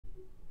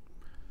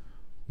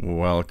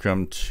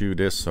Welcome to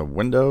this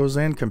Windows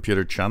and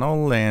computer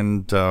channel,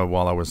 and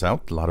while I was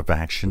out, a lot of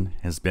action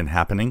has been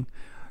happening.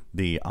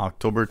 The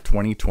October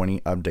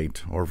 2020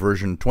 update, or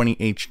version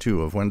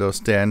 20H2 of Windows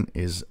 10,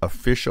 is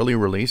officially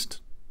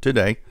released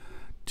today,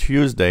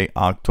 Tuesday,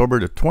 October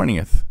the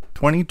 20th,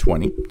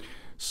 2020.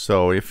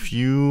 So if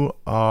you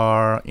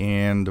are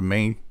in the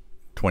May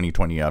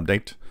 2020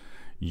 update,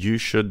 you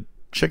should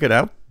check it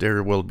out.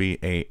 There will be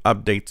a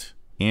update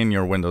in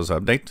your Windows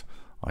update.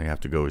 All you have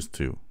to go is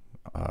to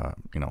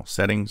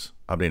settings,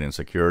 update and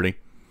security,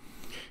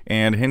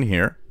 and in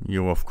here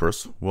you of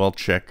course will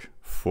check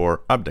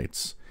for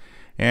updates,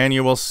 and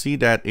you will see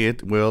that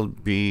it will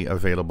be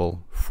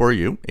available for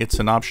you. It's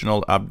an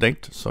optional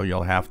update, so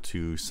you'll have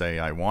to say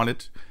I want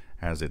it,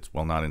 as it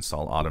will not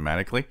install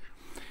automatically.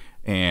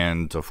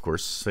 And of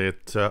course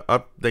it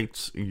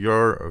updates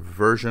your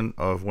version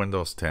of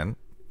Windows 10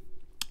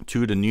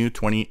 to the new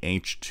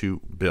 20H2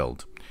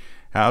 build.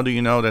 How do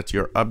you know that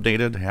you're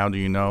updated? How do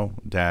you know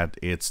that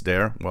it's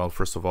there? Well,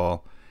 first of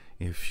all,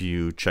 if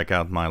you check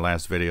out my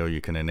last video, you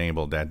can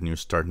enable that new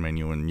start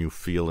menu and new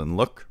feel and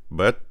look.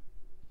 But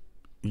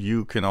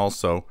you can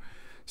also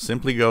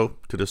simply go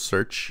to the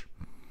search,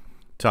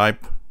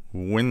 type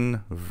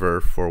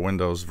WinVer for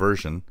Windows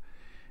version,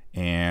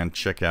 and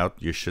check out.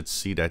 You should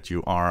see that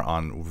you are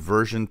on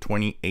version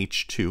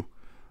 20H2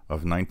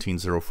 of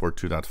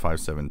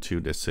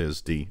 19042.572. This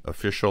is the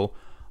official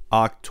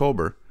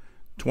October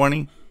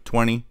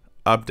 2020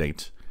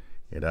 update.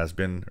 It has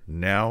been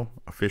now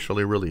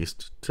officially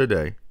released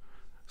today,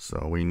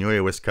 so we knew it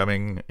was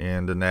coming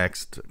in the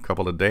next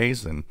couple of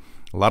days, and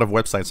a lot of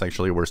websites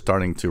actually were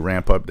starting to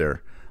ramp up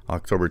their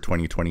October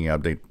 2020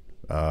 update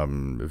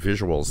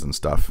visuals and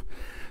stuff.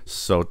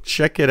 So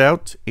check it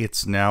out.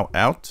 It's now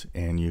out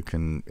and you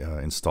can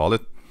install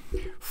it.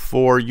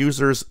 For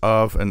users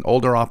of an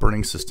older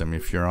operating system,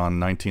 if you're on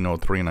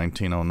 1903,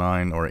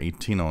 1909 or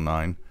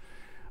 1809,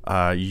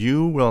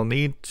 you will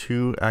need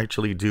to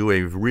actually do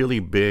a really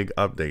big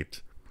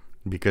update,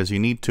 because you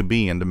need to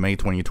be in the May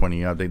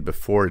 2020 update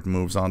before it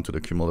moves on to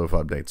the cumulative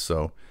update.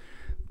 So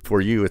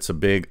for you, it's a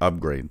big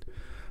upgrade.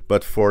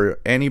 But for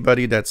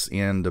anybody that's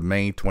in the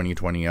May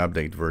 2020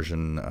 update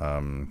version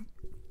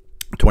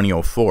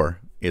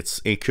 2004,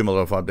 it's a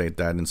cumulative update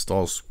that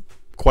installs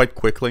quite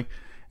quickly.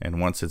 And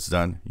once it's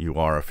done, you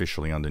are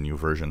officially on the new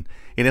version.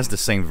 It is the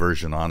same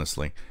version,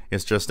 honestly.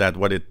 It's just that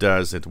what it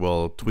does, it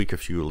will tweak a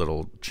few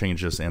little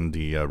changes in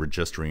the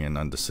registry and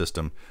on the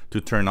system to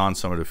turn on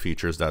some of the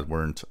features that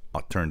weren't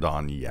turned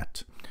on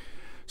yet.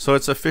 So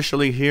it's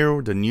officially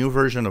here. The new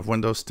version of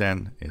Windows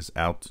 10 is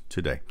out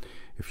today.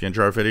 If you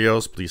enjoy our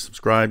videos, please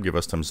subscribe, give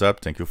us thumbs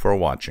up. Thank you for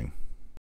watching.